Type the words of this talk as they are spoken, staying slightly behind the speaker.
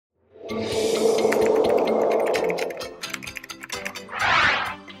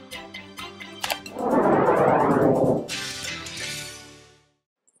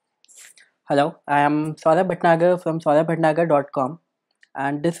Hello, I am Saurabh Bhatnagar from saurabhbhatnagar.com,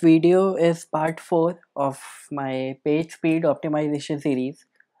 and this video is part 4 of my page speed optimization series.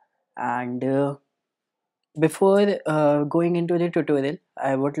 And before going into the tutorial,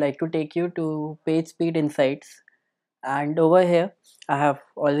 I would like to take you to Pagespeed Insights. And over here, I have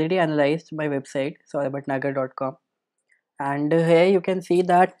already analyzed my website saurabhbhatnagar.com, and here you can see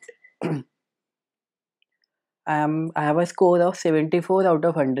that I have a score of 74 out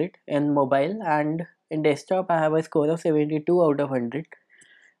of 100 in mobile, and in desktop I have a score of 72 out of 100.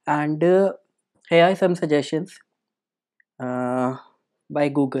 And here are some suggestions uh, by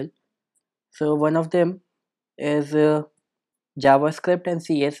Google. So one of them is JavaScript and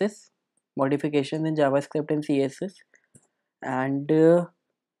CSS modifications in JavaScript and CSS, and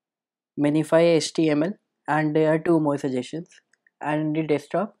Minify HTML. And there are two more suggestions. And in the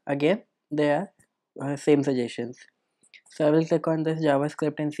desktop again there are same suggestions. So I will click on this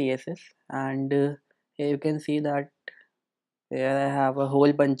JavaScript and CSS, and here you can see that here I have a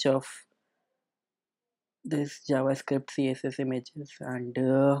whole bunch of this JavaScript CSS images, and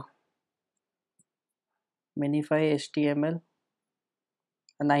Minify HTML,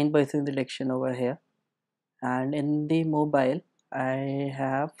 a 9% selection over here. And in the mobile I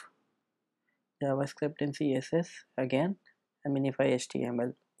have JavaScript and CSS again, and Minify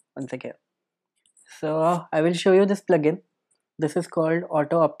HTML once again. So I will show you this plugin. This is called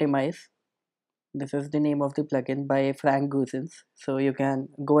Autoptimize. This is the name of the plugin by Frank Goosens. So you can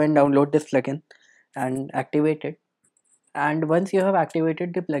go and download this plugin and activate it. And once you have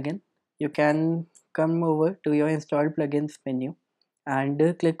activated the plugin, you can come over to your installed plugins menu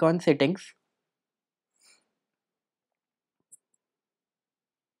and click on settings.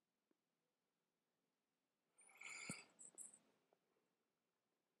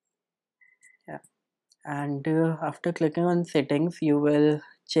 Yeah. And after clicking on settings, you will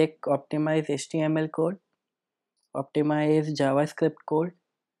check optimize HTML code, optimize JavaScript code,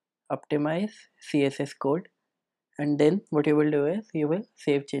 optimize CSS code, and then what you will do is you will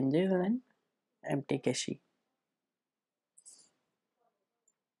save changes in an empty cache.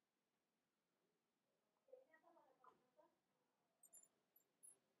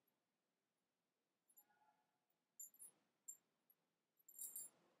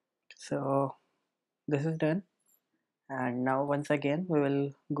 So this is done, and now once again we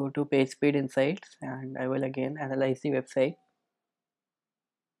will go to PageSpeed Insights, and I will again analyze the website.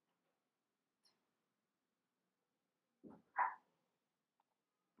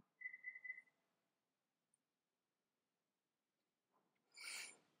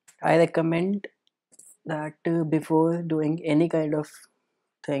 I recommend that before doing any kind of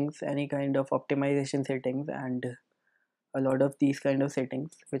things, any kind of optimization settings, and a lot of these kind of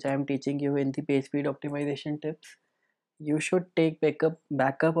settings which I am teaching you in the page speed optimization tips, you should take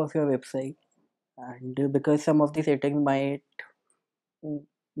backup of your website. And because some of the settings mm,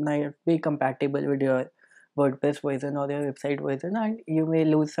 might be compatible with your WordPress version or your website version, and you may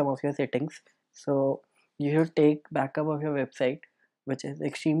lose some of your settings. So you should take backup of your website, which is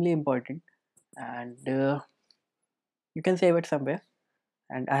extremely important. And you can save it somewhere.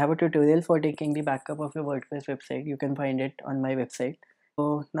 And I have a tutorial for taking the backup of your WordPress website. You can find it on my website.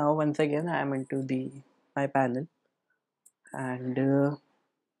 So now once again I am into the my panel, and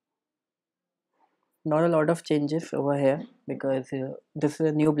not a lot of changes over here because this is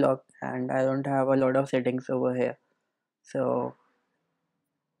a new blog and I don't have a lot of settings over here. So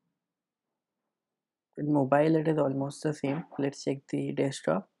in mobile it is almost the same. Let's check the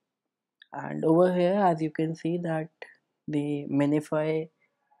desktop, and over here as you can see that the minify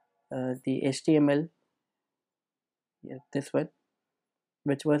the HTML, yeah, this one,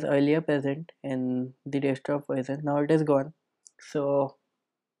 which was earlier present in the desktop version, now it is gone. So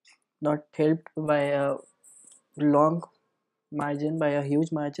not helped by a long margin, by a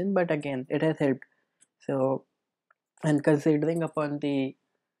huge margin, but again it has helped. So, and considering upon the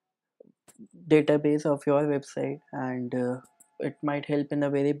database of your website, and it might help in a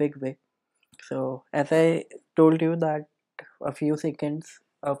very big way. So as I told you that a few seconds,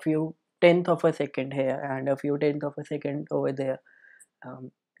 a few tenth of a second here and a few tenth of a second over there,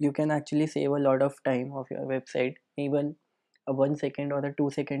 you can actually save a lot of time of your website. Even a 1 second or a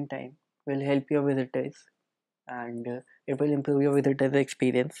 2 second time will help your visitors, and it will improve your visitors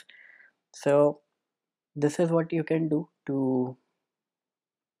experience. So this is what you can do to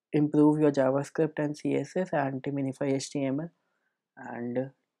improve your JavaScript and CSS and to minify HTML, and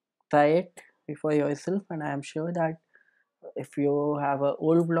try it for yourself. And I am sure that if you have a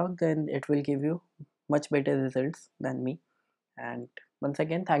old blog, then it will give you much better results than me. And once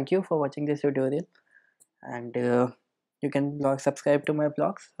again, thank you for watching this tutorial, and You can subscribe to my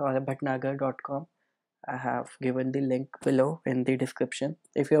blogs or bhatnagar.com. I have given the link below in the description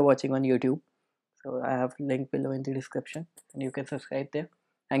if you're watching on YouTube. So I have link below in the description and you can subscribe there.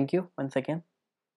 Thank you once again.